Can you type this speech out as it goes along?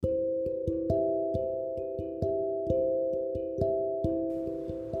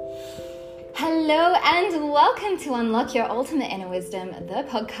Hello and welcome to Unlock Your Ultimate Inner Wisdom, the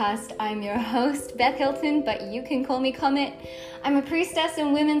podcast. I'm your host, Beth Hilton, but you can call me Comet. I'm a priestess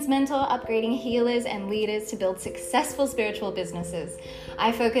and women's mentor, upgrading healers and leaders to build successful spiritual businesses.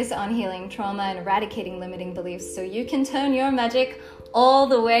 I focus on healing trauma and eradicating limiting beliefs so you can turn your magic all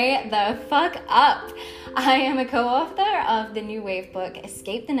the way the fuck up. I am a co-author of the New Wave book,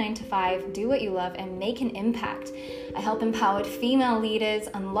 Escape the 9 to 5, Do What You Love, and Make an Impact. I help empowered female leaders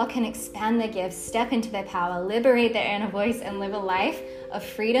unlock and expand their gifts, step into their power, liberate their inner voice, and live a life of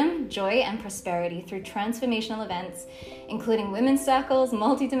freedom, joy, and prosperity through transformational events, including women's circles,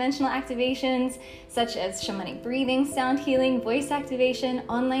 multidimensional activations, such as shamanic breathing, sound healing, voice activation,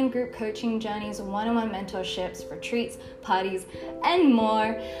 online group coaching journeys, one-on-one mentorships, retreats, parties, and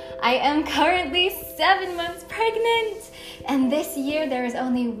more. I am currently 7 months pregnant, and this year there is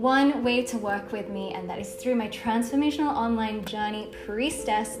only one way to work with me, and that is through my transformational online journey,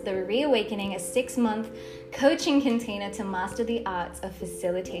 Priestess, The Reawakening, a 6-month coaching container to master the arts of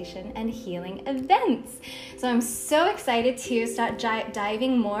facilitation and healing events. So I'm so excited to start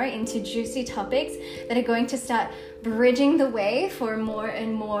diving more into juicy topics that are going to start bridging the way for more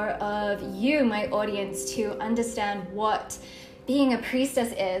and more of you, my audience, to understand what being a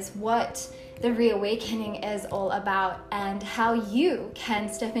priestess is, what the reawakening is all about, and how you can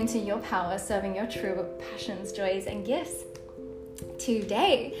step into your power, serving your true passions, joys, and gifts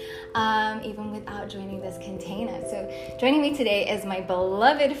today, even without joining this container. So joining me today is my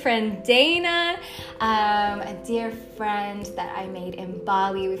beloved friend Dana, a dear friend that I made in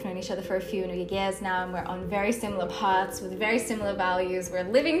Bali. We've known each other for a few years now, and we're on very similar paths with very similar values. We're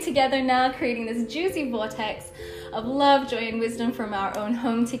living together now, creating this juicy vortex of love, joy, and wisdom from our own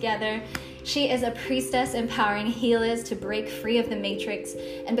home together. She is a priestess empowering healers to break free of the matrix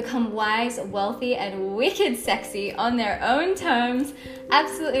and become wise, wealthy, and wicked sexy on their own terms.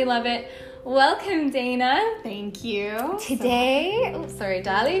 Absolutely love it. Welcome, Dana. Thank you. Today,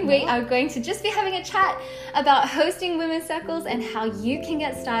 darling, we are going to just be having a chat about hosting women's circles and how you can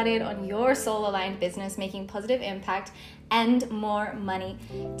get started on your soul-aligned business, making positive impact and more money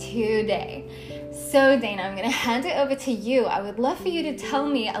today. So Dana, I'm going to hand it over to you. I would love for you to tell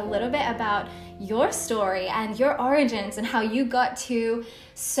me a little bit about your story and your origins and how you got to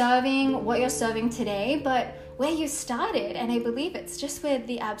serving what you're serving today, but where you started. And I believe it's just with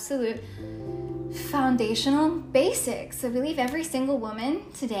the absolute foundational basics. I believe every single woman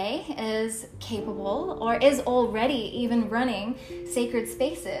today is capable or is already even running sacred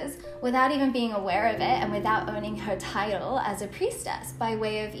spaces without even being aware of it and without owning her title as a priestess, by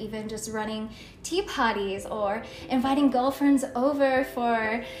way of even just running tea parties or inviting girlfriends over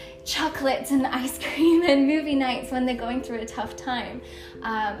for chocolates and ice cream and movie nights when they're going through a tough time.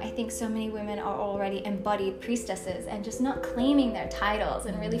 I think so many women are already embodied priestesses and just not claiming their titles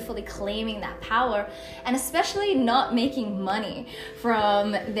and really fully claiming that power, and especially not making money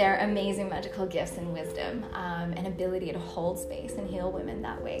from their amazing magical gifts and wisdom and ability to hold space and heal women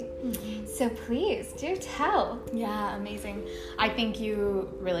that way. Mm-hmm. So please do tell. Yeah, amazing. I think you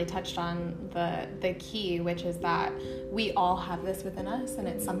really touched on the key, which is that we all have this within us, and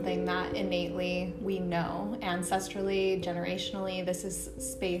it's something that innately we know, ancestrally, generationally. This is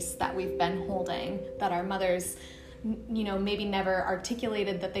space that we've been holding, that our mothers, maybe never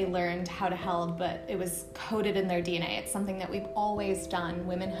articulated that they learned how to hold, but it was coded in their DNA. It's something that we've always done.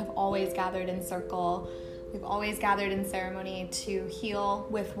 Women have always gathered in circle. We've always gathered in ceremony to heal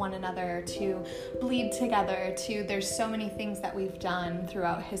with one another, to bleed together, there's so many things that we've done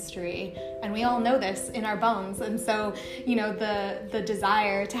throughout history, and we all know this in our bones. And so, the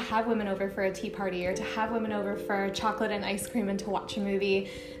desire to have women over for a tea party or to have women over for chocolate and ice cream and to watch a movie,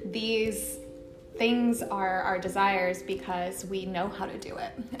 these things are our desires because we know how to do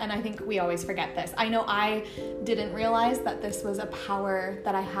it. And I think we always forget this. I know I didn't realize that this was a power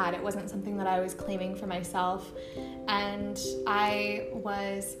that I had. It wasn't something that I was claiming for myself. And I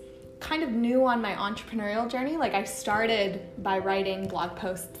was kind of new on my entrepreneurial journey. Like, I started by writing blog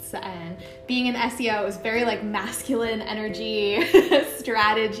posts and being an SEO. It was very masculine energy,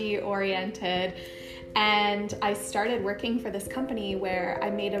 strategy oriented. And I started working for this company where I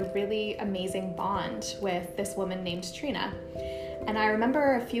made a really amazing bond with this woman named Trina. And I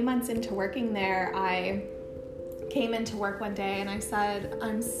remember a few months into working there, I came into work one day and I said,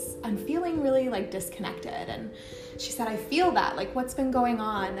 I'm feeling really disconnected. And she said, I feel that, what's been going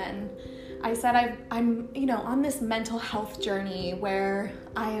on? And I said, I'm on this mental health journey where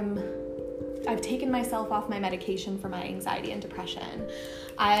I've taken myself off my medication for my anxiety and depression.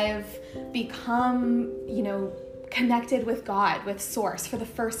 I've become, connected with God, with Source, for the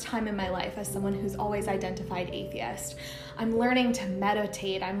first time in my life as someone who's always identified atheist. I'm learning to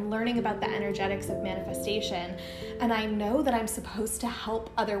meditate. I'm learning about the energetics of manifestation. And I know that I'm supposed to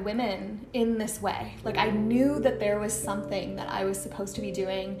help other women in this way. Like, I knew that there was something that I was supposed to be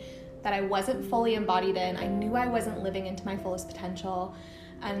doing that I wasn't fully embodied in. I knew I wasn't living into my fullest potential.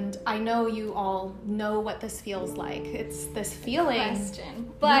 And I know you all know what this feels like. It's this feeling.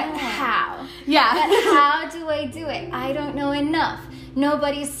 Question. But how? Yeah. But how do I do it? I don't know enough.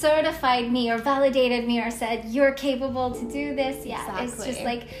 Nobody certified me or validated me or said, you're capable to do this. Yeah, Exactly. It's just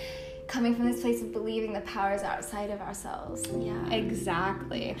like coming from this place of believing the powers outside of ourselves. Yeah.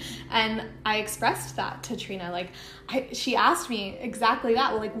 Exactly. And I expressed that to Trina. Like, she asked me exactly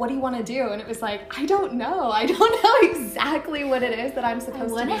that. Well, like, what do you want to do? And it was like, I don't know. I don't know exactly what it is that I'm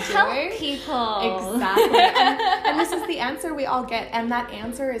supposed to be help doing. People. Exactly. and this is the answer we all get. And that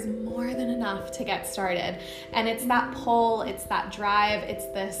answer is more than enough to get started. And it's that pull, it's that drive, it's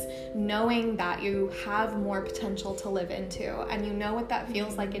this knowing that you have more potential to live into. And you know what that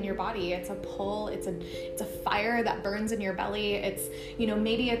feels like in your body. It's a pull, it's a fire that burns in your belly. It's,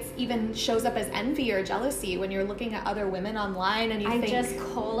 maybe it's even shows up as envy or jealousy when you're looking at other women online and you think... I just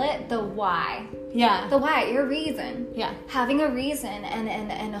call it the why. Yeah. The why, your reason. Yeah. Having a reason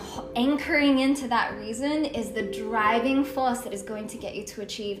and anchoring into that reason is the driving force that is going to get you to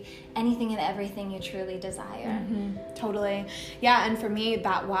achieve anything and everything you truly desire. Mm-hmm. Totally. Yeah, and for me,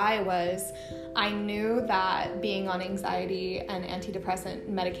 that why was... I knew that being on anxiety and antidepressant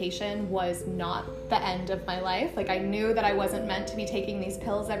medication was not the end of my life. Like, I knew that I wasn't meant to be taking these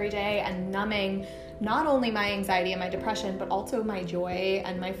pills every day and numbing not only my anxiety and my depression, but also my joy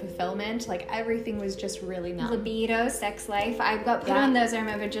and my fulfillment. Like, everything was just really numb. Libido, sex life. I got put on those, I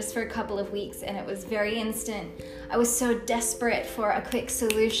remember, just for a couple of weeks, and it was very instant. I was so desperate for a quick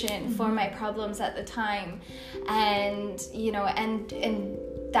solution for my problems at the time. And, and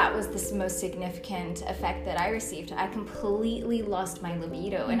that was the most significant effect that I received. I completely lost my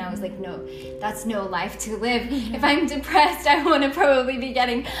libido, and I was like, no, that's no life to live. If I'm depressed, I want to probably be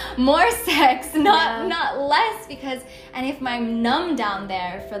getting more sex, not less, and if I'm numb down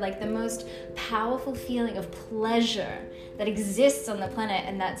there for like the most powerful feeling of pleasure that exists on the planet,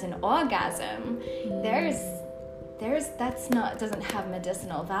 and that's an orgasm, doesn't have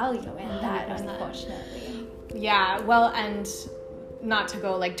medicinal value in that, 100%. Unfortunately. Yeah, well, and not to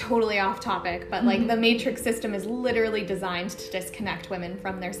go like totally off topic, but like the matrix system is literally designed to disconnect women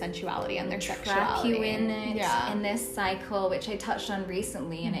from their sensuality and their sexuality. Trap you in it, in this cycle, which I touched on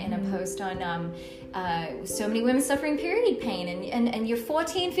recently in a post on so many women suffering period pain, and you're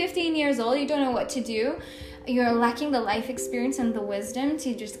 14, 15 years old, you don't know what to do. You're lacking the life experience and the wisdom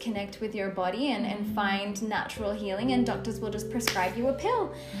to just connect with your body and find natural healing, and doctors will just prescribe you a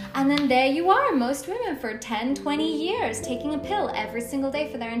pill. And then there you are, most women for 10, 20 years taking a pill every single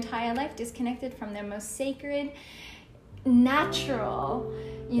day for their entire life, disconnected from their most sacred, natural,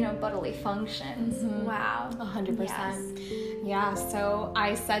 bodily functions. Wow. 100%. Yes. Yeah, so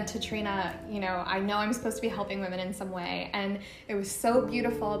I said to Trina, I know I'm supposed to be helping women in some way, and it was so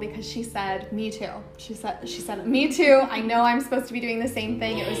beautiful because she said, me too. She said, me too. I know I'm supposed to be doing the same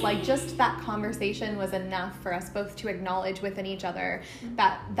thing. It was like just that conversation was enough for us both to acknowledge within each other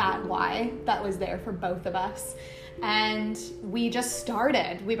that why that was there for both of us. And we just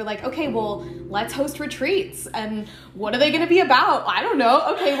started. We were like, okay, well, let's host retreats. And what are they going to be about? I don't know.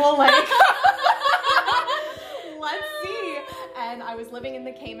 Okay, well, like, let's see. And I was living in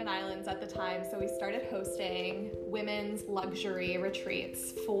the Cayman Islands at the time, so we started hosting women's luxury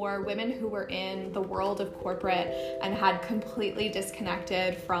retreats for women who were in the world of corporate and had completely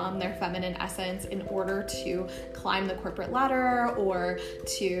disconnected from their feminine essence in order to climb the corporate ladder or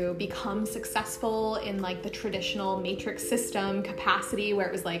to become successful in like the traditional matrix system capacity where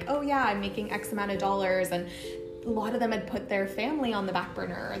it was like, oh yeah, I'm making X amount of dollars, and a lot of them had put their family on the back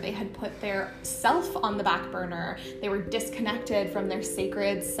burner, or they had put their self on the back burner. They were disconnected from their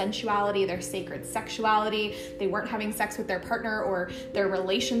sacred sensuality, their sacred sexuality. They weren't having sex with their partner, or their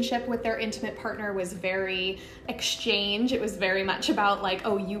relationship with their intimate partner was very exchange. It was very much about like,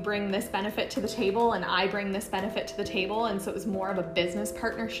 oh, you bring this benefit to the table and I bring this benefit to the table. And so it was more of a business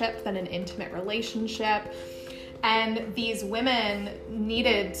partnership than an intimate relationship. And these women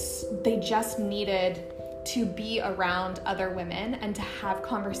just needed to be around other women and to have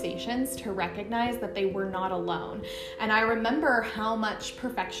conversations to recognize that they were not alone. And I remember how much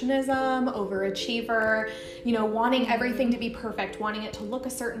perfectionism, overachiever, wanting everything to be perfect, wanting it to look a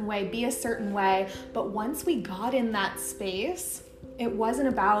certain way, be a certain way. But once we got in that space, it wasn't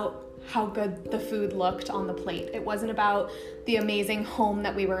about how good the food looked on the plate. It wasn't about the amazing home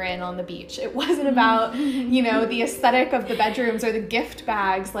that we were in on the beach. It wasn't about, you know, the aesthetic of the bedrooms or the gift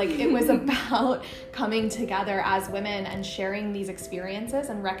bags. Like, it was about coming together as women and sharing these experiences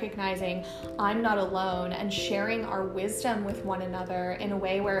and recognizing I'm not alone, and sharing our wisdom with one another in a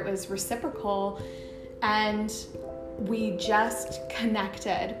way where it was reciprocal, and we just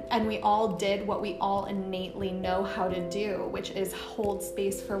connected, and we all did what we all innately know how to do, which is hold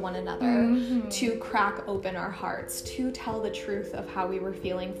space for one another, to crack open our hearts, to tell the truth of how we were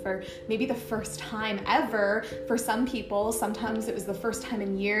feeling for maybe the first time ever. For some people, sometimes it was the first time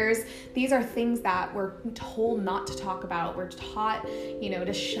in years. These are things that we're told not to talk about. We're taught, you know,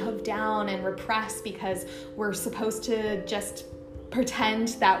 to shove down and repress because we're supposed to just pretend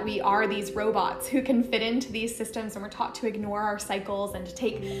that we are these robots who can fit into these systems, and we're taught to ignore our cycles and to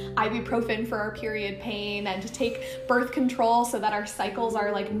take ibuprofen for our period pain and to take birth control so that our cycles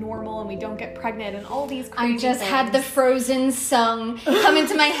are like normal and we don't get pregnant and all these crazy I just things. had the Frozen song come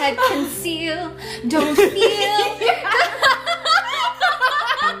into my head. Conceal, don't feel.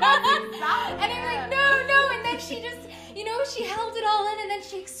 And I'm like, no, and then she just, you know, she held it all in, and then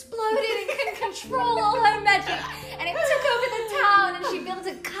she exploded and couldn't control all her magic, and it took over the town, and she built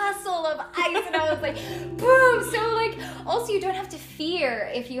a castle of ice, and I was like, boom. So like, also, you don't have to fear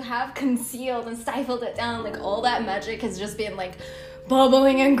if you have concealed and stifled it down. Like, all that magic has just been like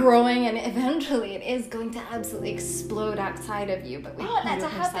bubbling and growing, and eventually it is going to absolutely explode outside of you, but we want that to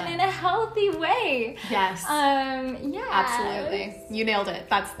happen in a healthy way. Yes. Yeah. Absolutely. You nailed it.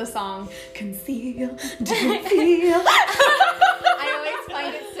 That's the song. Conceal, don't feel. I always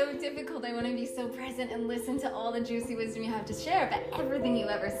find it so difficult. I want to be so present and listen to all the juicy wisdom you have to share, but everything you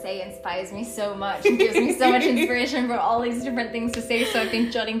ever say inspires me so much and gives me so much inspiration for all these different things to say, so I've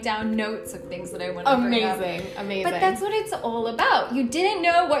been jotting down notes of things that I want to bring up. Amazing. But that's what it's all about. You didn't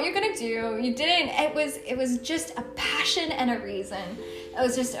know what you're going to do. It was just a passion and a reason. It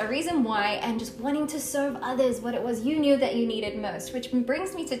was just a reason why, and just wanting to serve others what it was you knew that you needed most, which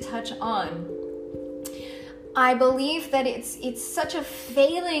brings me to touch on, I believe that it's such a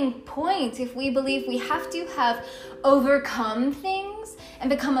failing point if we believe we have to have overcome things and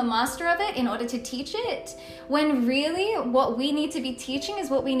become a master of it in order to teach it, when really what we need to be teaching is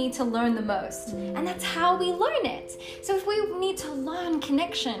what we need to learn the most. And that's how we learn it. So if we need to learn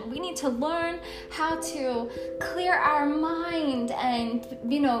connection, we need to learn how to clear our mind and,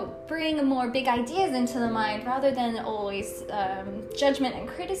 you know, bring more big ideas into the mind rather than always judgment and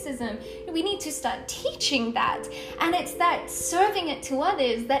criticism. We need to start teaching that. And it's that serving it to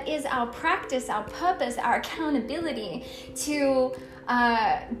others that is our practice, our purpose, our accountability to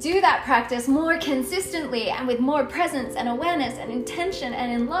do that practice more consistently and with more presence and awareness and intention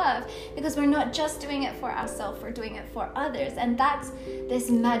and in love, because we're not just doing it for ourselves, we're doing it for others. And that's this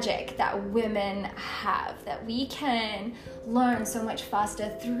magic that women have, that we can learn so much faster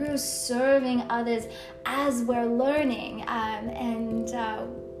through serving others as we're learning.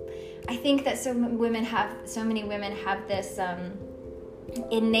 I think that so many women have this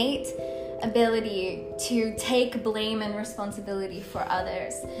innate ability to take blame and responsibility for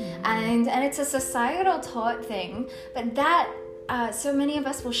others. And it's a societal taught thing, but that so many of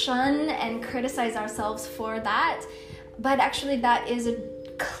us will shun and criticize ourselves for that, but actually that is a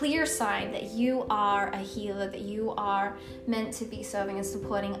clear sign that you are a healer, that you are meant to be serving and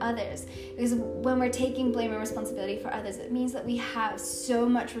supporting others. Because when we're taking blame and responsibility for others, it means that we have so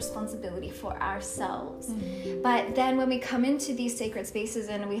much responsibility for ourselves. But then when we come into these sacred spaces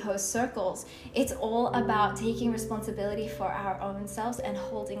and we host circles, it's all about taking responsibility for our own selves and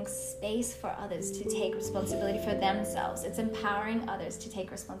holding space for others to take responsibility for themselves. It's empowering others to take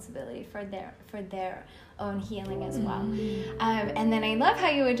responsibility for their own healing as well. And then I love how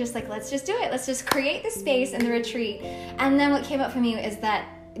you were just like, let's just do it. Let's just create the space and the retreat. And then what came up for me is that,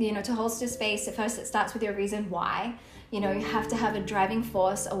 you know, to host a space, at first it starts with your reason why. You know, you have to have a driving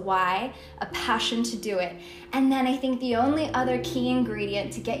force, a why, a passion to do it. And then I think the only other key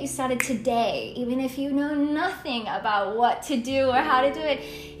ingredient to get you started today, even if you know nothing about what to do or how to do it,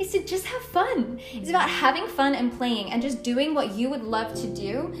 is to just have fun. It's about having fun and playing and just doing what you would love to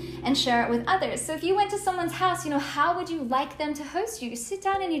do and share it with others. So if you went to someone's house, you know, how would you like them to host you? You sit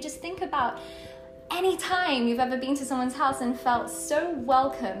down and you just think about any time you've ever been to someone's house and felt so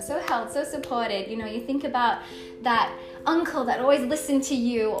welcome, so held, so supported. You know, you think about that uncle that always listened to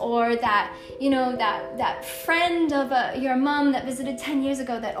you, or that, you know, that friend of your mom that visited 10 years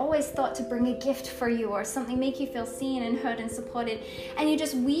ago that always thought to bring a gift for you or something, make you feel seen and heard and supported. And you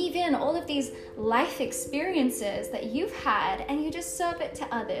just weave in all of these life experiences that you've had and you just serve it to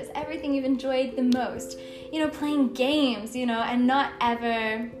others, everything you've enjoyed the most, you know, playing games, you know, and not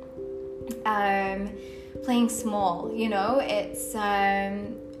ever playing small, you know, it's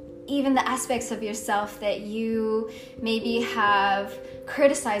even the aspects of yourself that you maybe have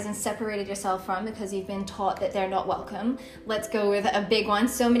criticized and separated yourself from because you've been taught that they're not welcome. Let's go with a big one.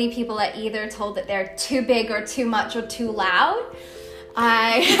 So many people are either told that they're too big or too much or too loud.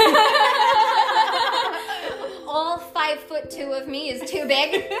 All 5'2" of me is too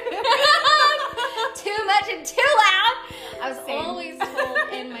big, too much and too loud. I was always told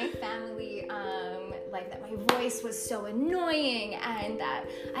in my family, like that my voice was so annoying and that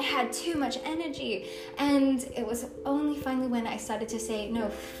I had too much energy. And it was only finally when I started to say, no,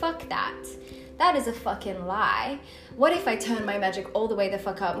 fuck that. That is a fucking lie. What if I turn my magic all the way the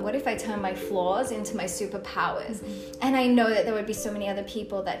fuck up? What if I turn my flaws into my superpowers? Mm-hmm. And I know that there would be so many other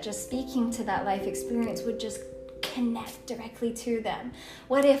people that just speaking to that life experience would just connect directly to them.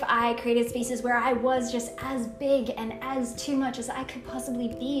 What if I created spaces where I was just as big and as too much as I could possibly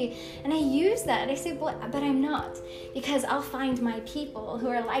be? And I use that and I say, but I'm not, because I'll find my people who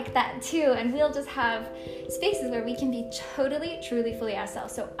are like that too, and we'll just have spaces where we can be totally, truly, fully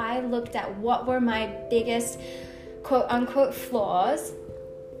ourselves. So I looked at what were my biggest quote unquote flaws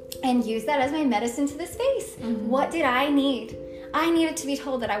and used that as my medicine to the space. Mm-hmm. What did I need? I needed to be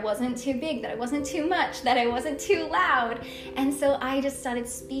told that I wasn't too big, that I wasn't too much, that I wasn't too loud. And so I just started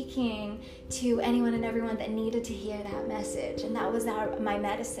speaking to anyone and everyone that needed to hear that message. And that was my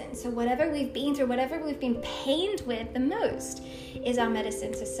medicine. So whatever we've been through, whatever we've been pained with the most is our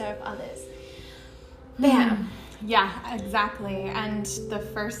medicine to serve others. Bam. Yeah, exactly. And the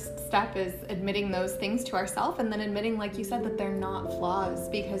first step is admitting those things to ourselves, and then admitting, like you said, that they're not flaws,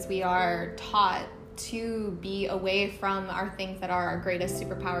 because we are taught to be away from our things that are our greatest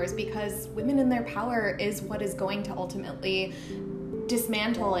superpowers, because women in their power is what is going to ultimately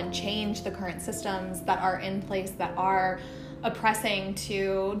dismantle and change the current systems that are in place that are oppressing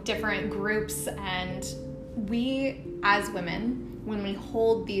to different groups. And we as women, when we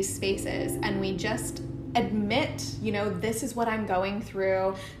hold these spaces and we just admit, you know, this is what I'm going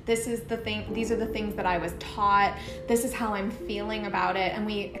through, this is the thing, these are the things that I was taught, this is how I'm feeling about it, and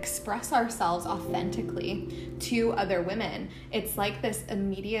we express ourselves authentically to other women, it's like this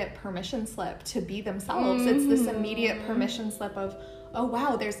immediate permission slip to be themselves. Mm-hmm. It's this immediate permission slip of, oh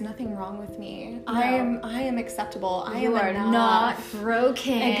wow, there's nothing wrong with me. No. I am acceptable. You are not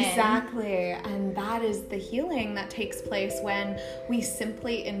broken. Exactly. And that is the healing that takes place when we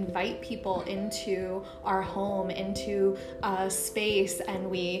simply invite people into our home, into a space, and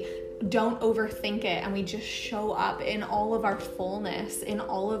we don't overthink it, and we just show up in all of our fullness, in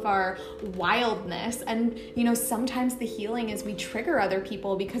all of our wildness. And you know, sometimes the healing is we trigger other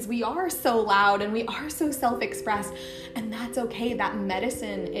people because we are so loud and we are so self-expressed, and that's okay. That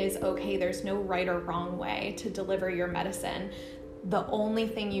medicine is okay. There's no right or wrong way to deliver your medicine. The only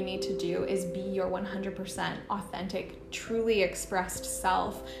thing you need to do is be your 100% authentic, truly expressed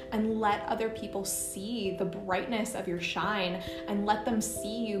self, and let other people see the brightness of your shine, and let them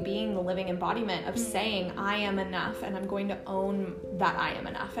see you being the living embodiment of saying, I am enough, and I'm going to own that I am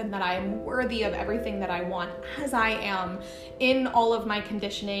enough, and that I am worthy of everything that I want as I am, in all of my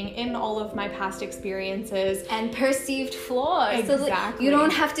conditioning, in all of my past experiences. And perceived flaws. Exactly. So you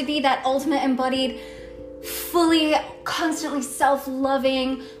don't have to be that ultimate embodied, fully, constantly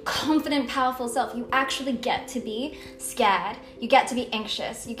self-loving, confident, powerful self. You actually get to be scared. You get to be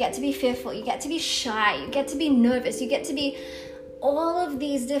anxious. You get to be fearful. You get to be shy. You get to be nervous. You get to be all of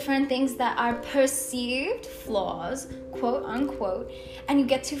these different things that are perceived flaws, quote unquote, and you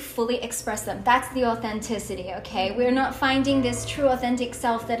get to fully express them. That's the authenticity, okay? We're not finding this true authentic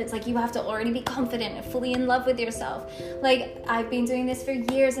self that it's like you have to already be confident and fully in love with yourself. Like, I've been doing this for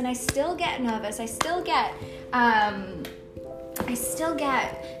years and I still get nervous. I still get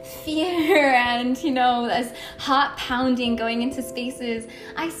fear and, you know, this heart pounding going into spaces.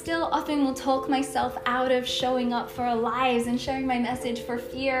 I still often will talk myself out of showing up for our lives and sharing my message for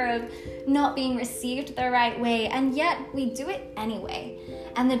fear of not being received the right way. And yet we do it anyway.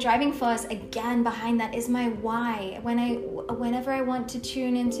 And the driving force again behind that is my why. Whenever I want to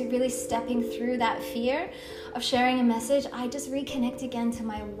tune into really stepping through that fear of sharing a message, I just reconnect again to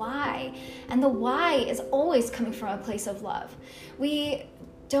my why. And the why is always coming from a place of love. We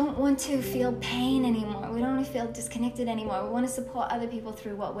don't want to feel pain anymore. We don't want to feel disconnected anymore. We want to support other people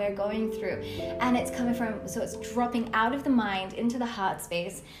through what we're going through. And it's coming from, so it's dropping out of the mind into the heart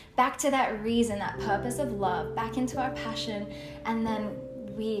space, back to that reason, that purpose of love, back into our passion, and then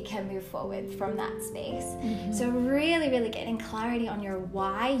we can move forward from that space. So really, really getting clarity on your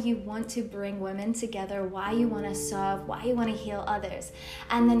why you want to bring women together, why you want to serve, why you want to heal others.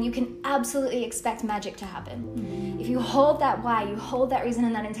 And then you can absolutely expect magic to happen. If you hold that why, you hold that reason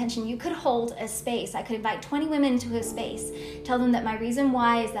and that intention, you could hold a space. I could invite 20 women into a space, tell them that my reason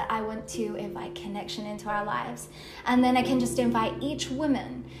why is that I want to invite connection into our lives. And then I can just invite each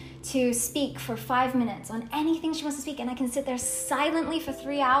woman to speak for 5 minutes on anything she wants to speak, and I can sit there silently for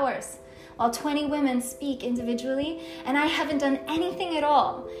 3 hours while 20 women speak individually, and I haven't done anything at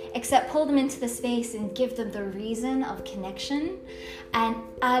all except pull them into the space and give them the reason of connection, and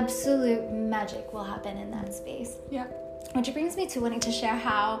absolute magic will happen in that space. Yeah. Which brings me to wanting to share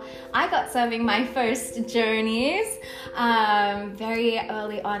how I got serving my first journeys. Very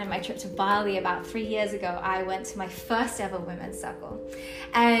early on in my trip to Bali, about 3 years ago, I went to my first ever women's circle.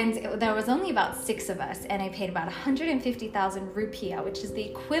 And there was only about 6 of us, and I paid about 150,000 rupiah, which is the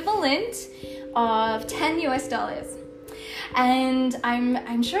equivalent of $10 US. And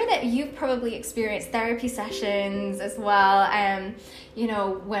I'm sure that you've probably experienced therapy sessions as well. You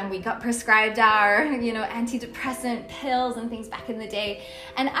know, when we got prescribed our, antidepressant pills and things back in the day.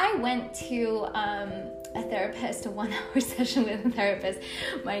 And I went to a therapist, a 1-hour session with a therapist.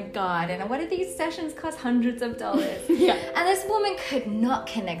 My God. And what did these sessions cost? Hundreds of dollars. Yeah. And this woman could not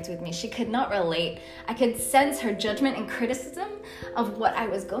connect with me. She could not relate. I could sense her judgment and criticism of what I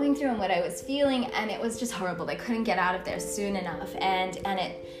was going through and what I was feeling. And it was just horrible. I couldn't get out of there soon enough. And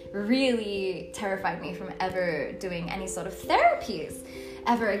it really terrified me from ever doing any sort of therapies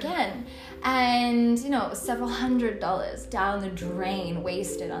ever again. And several $100s down the drain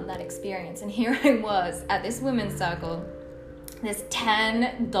wasted on that experience. And here I was at this women's circle, this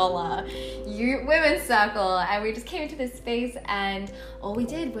 $10 women's circle, and we just came into this space, and all we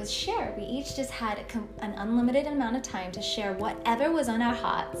did was share. We each just had an unlimited amount of time to share whatever was on our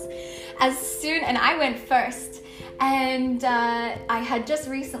hearts. And I went first. And I had just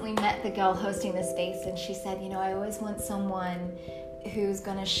recently met the girl hosting the space, and she said, I always want someone who's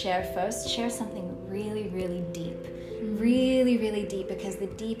going to share something really, really deep. Really, really deep, because the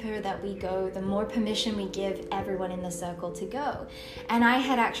deeper that we go, the more permission we give everyone in the circle to go. And I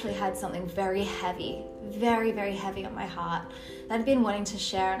had actually had something very heavy, very, very heavy on my heart that I'd been wanting to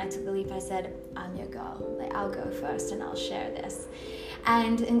share, and I took the leap. I said, I'm your girl. I'll go first and I'll share this.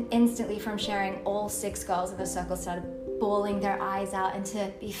 And instantly, from sharing, all 6 girls in the circle started bawling their eyes out, and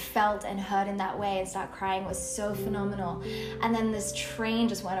to be felt and heard in that way and start crying was so phenomenal. And then this train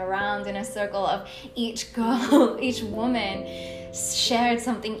just went around in a circle of each girl, each woman shared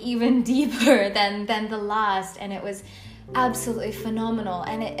something even deeper than the last, and it was absolutely phenomenal.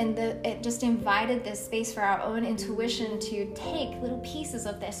 And it just invited this space for our own intuition to take little pieces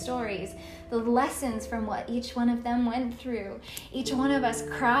of their stories, the lessons from what each one of them went through, each one of us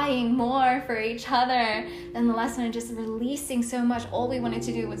crying more for each other than the lesson, and just releasing so much. All we wanted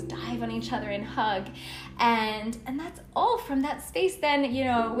to do was dive on each other and hug, and that's all from that space. Then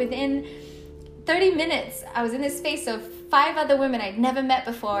within 30 minutes I was in this space of 5 other women I'd never met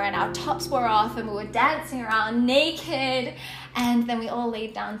before, and our tops were off, and we were dancing around naked, and then we all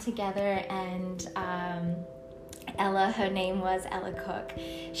laid down together. And Ella, her name was Ella Cook,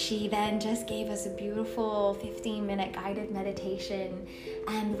 she then just gave us a beautiful 15-minute guided meditation,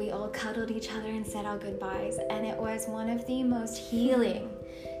 and we all cuddled each other and said our goodbyes. And it was one of the most healing,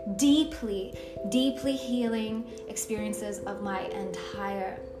 deeply, deeply healing experiences of my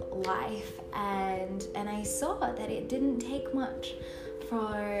entire life. And I saw that it didn't take much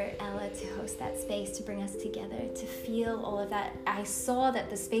for Ella to host that space, to bring us together, to feel all of that. I saw that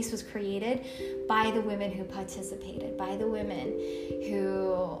the space was created by the women who participated, by the women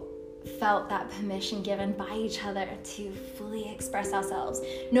who felt that permission given by each other to fully express ourselves.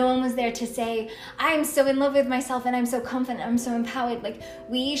 No one was there to say, I'm so in love with myself and I'm so confident, I'm so empowered. Like,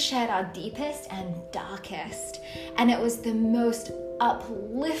 we shared our deepest and darkest, and it was the most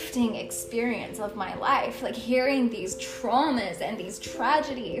uplifting experience of my life, like hearing these traumas and these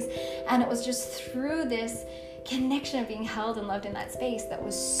tragedies. And it was just through this connection of being held and loved in that space that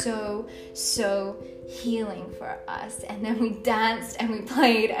was so, so healing for us. And then we danced and we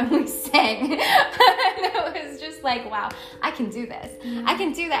played and we sang. And it was just like, wow, I can do this. I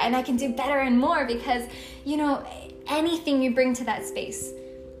can do that, and I can do better and more, because, anything you bring to that space,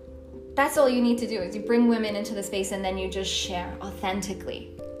 that's all you need to do, is you bring women into the space, and then you just share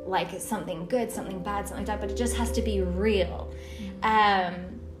authentically, like it's something good, something bad, something like that, but it just has to be real.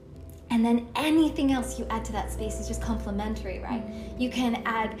 And then anything else you add to that space is just complimentary, right? You can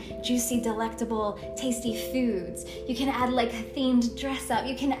add juicy, delectable, tasty foods. You can add like a themed dress up.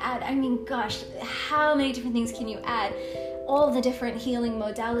 You can add, how many different things can you add? all the different healing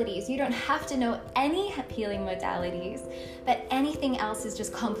modalities. You don't have to know any healing modalities, but anything else is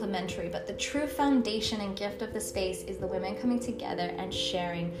just complementary. But the true foundation and gift of the space is the women coming together and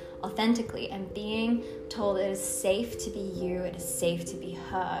sharing authentically and being told it is safe to be you, it is safe to be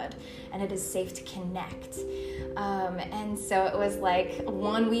heard, and it is safe to connect. And so it was like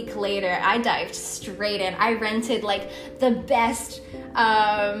 1 week later, I dived straight in. I rented like the best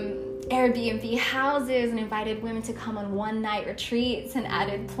Airbnb houses and invited women to come on one-night retreats and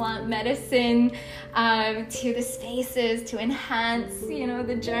added plant medicine to the spaces to enhance,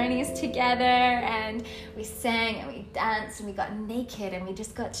 the journeys together. And we sang and we danced and we got naked and we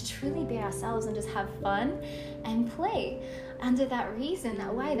just got to truly be ourselves and just have fun and play under that reason,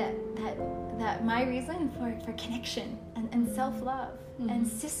 that my reason for connection and self-love and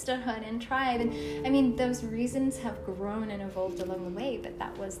sisterhood and tribe. And I mean, those reasons have grown and evolved along the way, but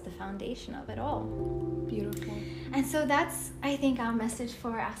that was the foundation of it all. Beautiful. And so that's, I think, our message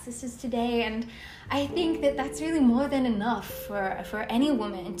for our sisters today. And I think that that's really more than enough for any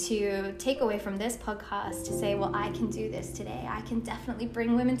woman to take away from this podcast, to say, well, I can do this today. I can definitely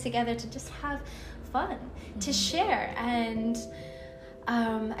bring women together to just have fun, to share. And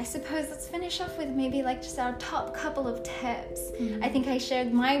I suppose let's finish off with maybe like just our top couple of tips. I think I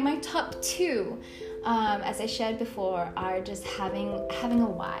shared my top two, as I shared before, are just having a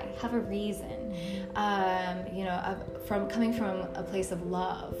why, have a reason. From coming from a place of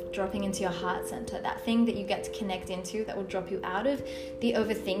love, dropping into your heart center, that thing that you get to connect into that will drop you out of the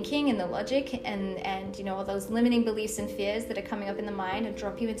overthinking and the logic and all those limiting beliefs and fears that are coming up in the mind, and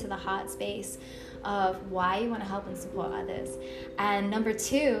drop you into the heart space of why you want to help and support others. And number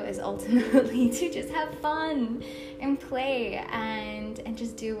two is ultimately to just have fun and play and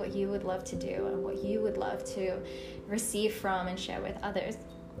just do what you would love to do and what you would love to receive from and share with others.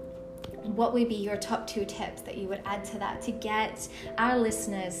 What would be your top two tips that you would add to that to get our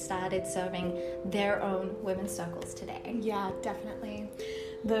listeners started serving their own women's circles today? Yeah, definitely.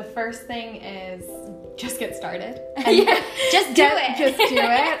 The first thing is just get started. Just do it. Just do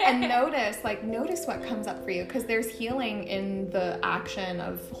it and notice what comes up for you, because there's healing in the action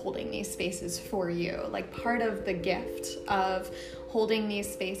of holding these spaces for you. Like, part of the gift of holding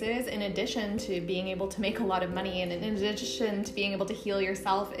these spaces, in addition to being able to make a lot of money and in addition to being able to heal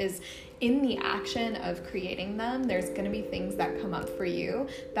yourself, is in the action of creating them, there's going to be things that come up for you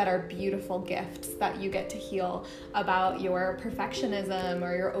that are beautiful gifts that you get to heal about your perfectionism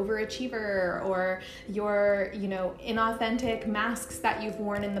or your overachiever or your, inauthentic masks that you've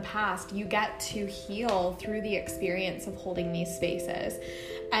worn in the past. You get to heal through the experience of holding these spaces.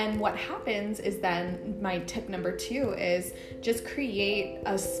 And what happens is then, my tip number two is just create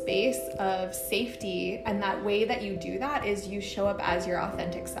a space of safety. And that way that you do that is you show up as your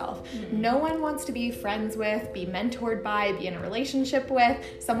authentic self. No one wants to be friends with, be mentored by, be in a relationship with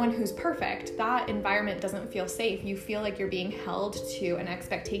someone who's perfect. That environment doesn't feel safe. You feel like you're being held to an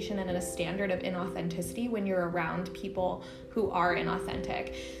expectation and a standard of inauthenticity when you're around people who are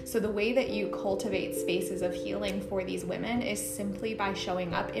inauthentic. So the way that you cultivate spaces of healing for these women is simply by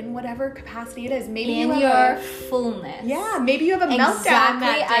showing up in whatever capacity it is. Maybe in your fullness. Yeah, maybe you have a meltdown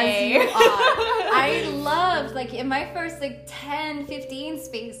that day. As you are. I loved, in my first 10, 15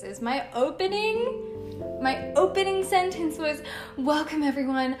 spaces, my opening sentence was, "Welcome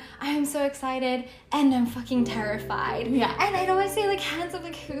everyone, I am so excited and I'm fucking terrified." Yeah. And I'd always say hands up,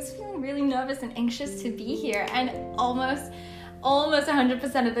 who's feeling really nervous and anxious to be here? And almost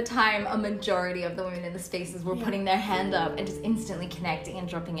 100% of the time, a majority of the women in the spaces were putting their hand up and just instantly connecting and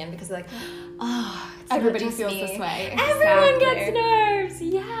dropping in, because they're like, oh, it's everybody not just feels me. this way. Everyone gets nerves.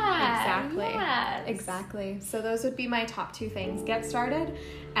 Yeah. Exactly. Yes. Exactly. So those would be my top two things. Get started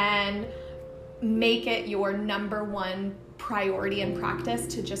and make it your number one priority and practice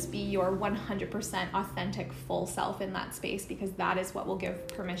to just be your 100% authentic full self in that space, because that is what will give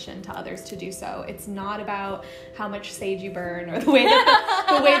permission to others to do so. It's not about how much sage you burn or the way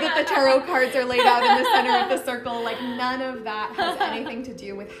that the tarot cards are laid out in the center of the circle. None of that has anything to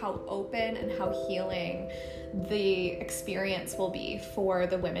do with how open and how healing the experience will be for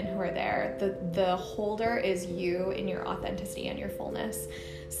the women who are there. The holder is you in your authenticity and your fullness.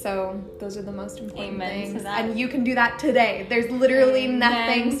 So those are the most important things. To that. And you can do that today. There's literally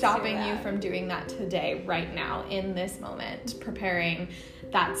nothing stopping you from doing that today, right now, in this moment, preparing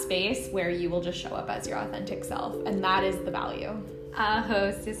that space where you will just show up as your authentic self. And that is the value.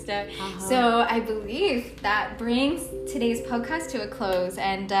 Aho, sister. So I believe that brings today's podcast to a close.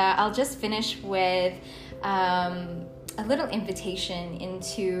 And I'll just finish with a little invitation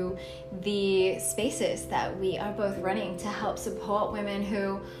into the spaces that we are both running to help support women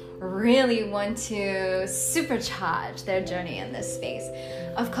who really want to supercharge their journey in this space.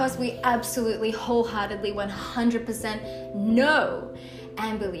 Of course, we absolutely wholeheartedly 100% know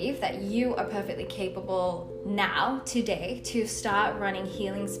and believe that you are perfectly capable now, today, to start running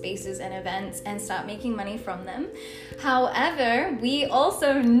healing spaces and events and start making money from them. However, we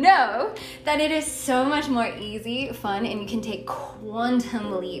also know that it is so much more easy, fun, and you can take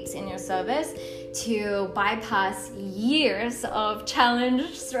quantum leaps in your service to bypass years of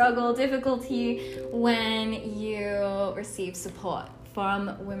challenge, struggle, difficulty when you receive support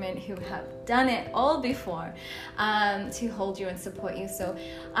from women who have done it all before, to hold you and support you. So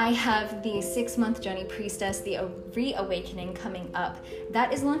I have the 6-month journey Priestess, the reawakening, coming up.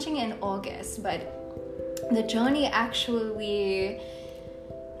 That is launching in August, but the journey actually,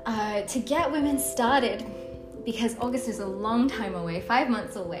 to get women started, because August is a long time away, 5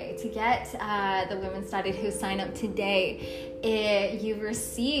 months away, to get the women started who sign up today, you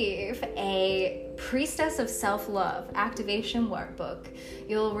receive a Priestess of Self-Love activation workbook.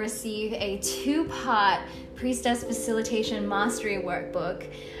 You'll receive a 2-part Priestess Facilitation Mastery workbook.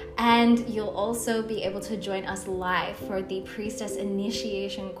 And you'll also be able to join us live for the Priestess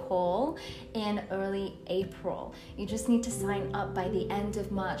Initiation Call in early April. You just need to sign up by the end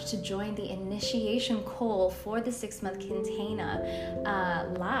of March to join the initiation call for the 6-month container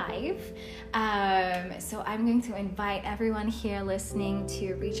live. So I'm going to invite everyone here listening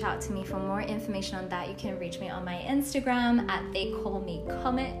to reach out to me for more information on that. You can reach me on my Instagram at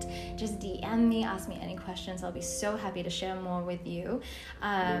TheyCallMeComet. Just DM me, ask me any questions. I'll be so happy to share more with you.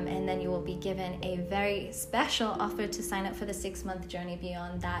 And then you will be given a very special offer to sign up for the 6-month journey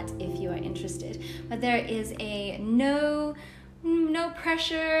beyond that if you are interested. But there is a no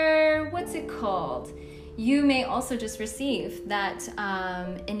pressure, what's it called? You may also just receive that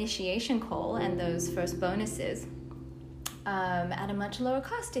initiation call and those first bonuses at a much lower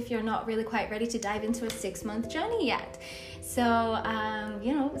cost if you're not really quite ready to dive into a 6-month journey yet. So,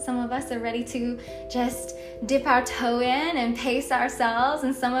 some of us are ready to just dip our toe in and pace ourselves,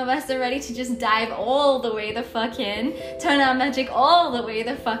 and some of us are ready to just dive all the way the fuck in, turn our magic all the way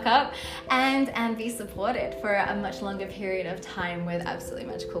the fuck up, and be supported for a much longer period of time with absolutely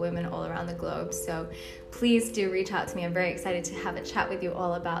magical women all around the globe. So please do reach out to me. I'm very excited to have a chat with you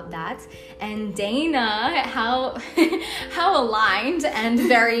all about that. And Dana, how aligned and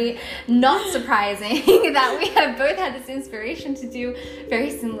very not surprising that we have both had this inspiration to do very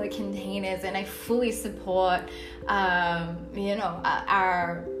similar containers, and I fully support our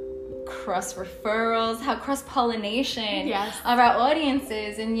cross referrals, how cross pollination of our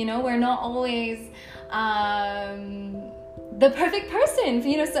audiences, and we're not always the perfect person.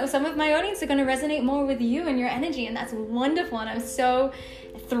 So some of my audience are going to resonate more with you and your energy, and that's wonderful, and I'm so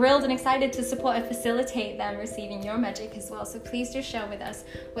thrilled and excited to support and facilitate them receiving your magic as well. So please do share with us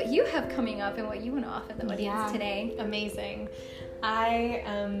what you have coming up and what you want to offer the audience today. Amazing. I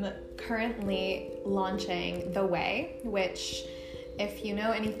am currently launching The Way, which, if you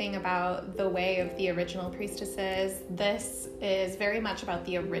know anything about The Way of the original priestesses, this is very much about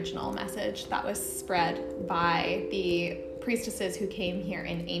the original message that was spread by the priestesses who came here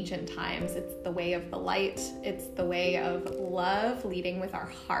in ancient times. It's the way of the light. It's the way of love, leading with our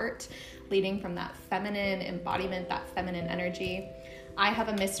heart, leading from that feminine embodiment, that feminine energy. I have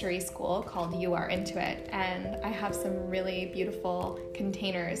a mystery school called You Are Into It, and I have some really beautiful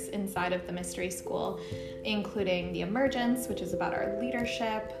containers inside of the mystery school, including the Emergence, which is about our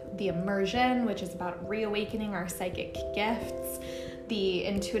leadership, the Immersion, which is about reawakening our psychic gifts, the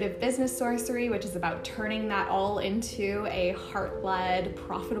Intuitive Business Sorcery, which is about turning that all into a heart-led,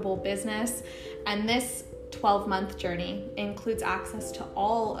 profitable business. And this 12-month journey includes access to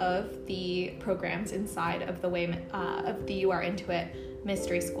all of the programs inside of the of the You Are Into It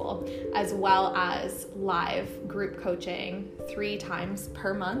Mystery School, as well as live group coaching 3 times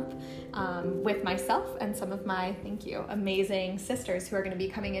per month with myself and some of my, amazing sisters who are going to be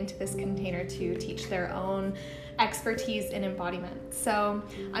coming into this container to teach their own expertise in embodiment. So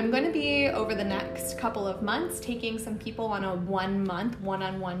I'm going to be, over the next couple of months, taking some people on a 1-month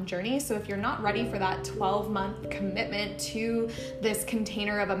one-on-one journey. So if you're not ready for that 12-month commitment to this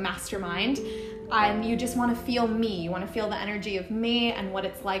container of a mastermind, and you just want to feel me, you want to feel the energy of me and what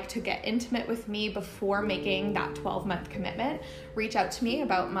it's like to get intimate with me before making that 12-month commitment, reach out to me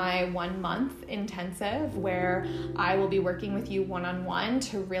about my 1-month intensive, where I will be working with you one-on-one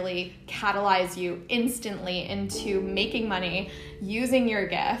to really catalyze you instantly into making money, using your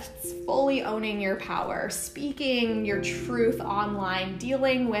gifts, fully owning your power, speaking your truth online,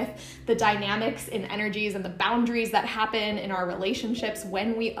 dealing with the dynamics and energies and the boundaries that happen in our relationships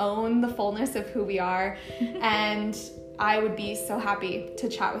when we own the fullness of who we are. And I would be so happy to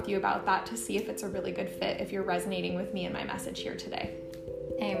chat with you about that, to see if it's a really good fit, if you're resonating with me and my message here today.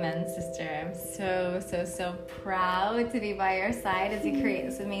 Amen, sister. I'm so proud to be by your side as you create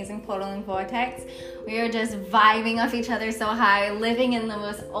this amazing portal and vortex. We are just vibing off each other so high, living in the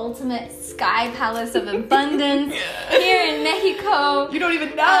most ultimate sky palace of abundance here in Mexico. You don't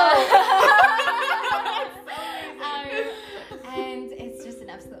even know. And it's just an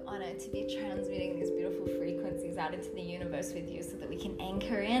absolute honor to be transmuting these beautiful frequencies out into the universe with you so that we can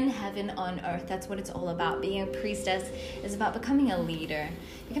anchor in heaven on earth. That's what it's all about. Being a priestess is about becoming a leader.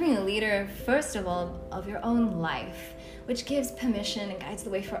 Becoming a leader, first of all, of your own life, which gives permission and guides the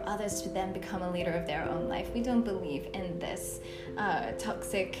way for others to then become a leader of their own life. We don't believe in this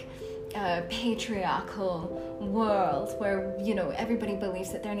toxic, patriarchal world where, you know, everybody believes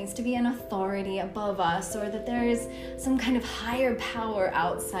that there needs to be an authority above us, or that there is some kind of higher power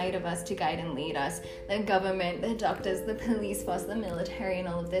outside of us to guide and lead us. The government, the doctors, the police force, the military, and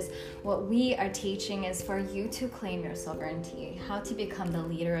all of this. What we are teaching is for you to claim your sovereignty, how to become the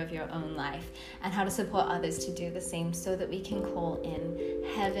leader of your own life, and how to support others to do the same, so that we can call in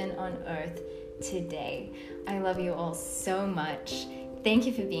heaven on earth today. I love you all so much. Thank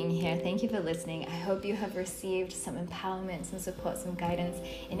you for being here. Thank you for listening. I hope you have received some empowerment, some support, some guidance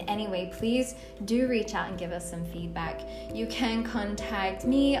in any way. Please do reach out and give us some feedback. You can contact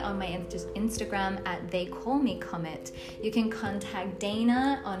me on my Instagram at They Call Me Comet. You can contact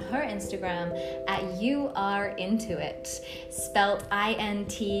Dana on her Instagram at You Are Into It, spelled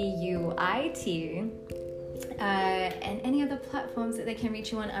INTUIT. And any other platforms that they can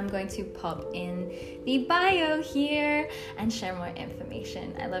reach you on, I'm going to pop in the bio here and share more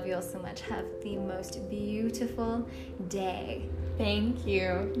information. I love you all so much. Have the most beautiful day. Thank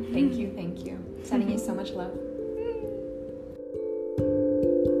you. Thank you. Sending you so much love.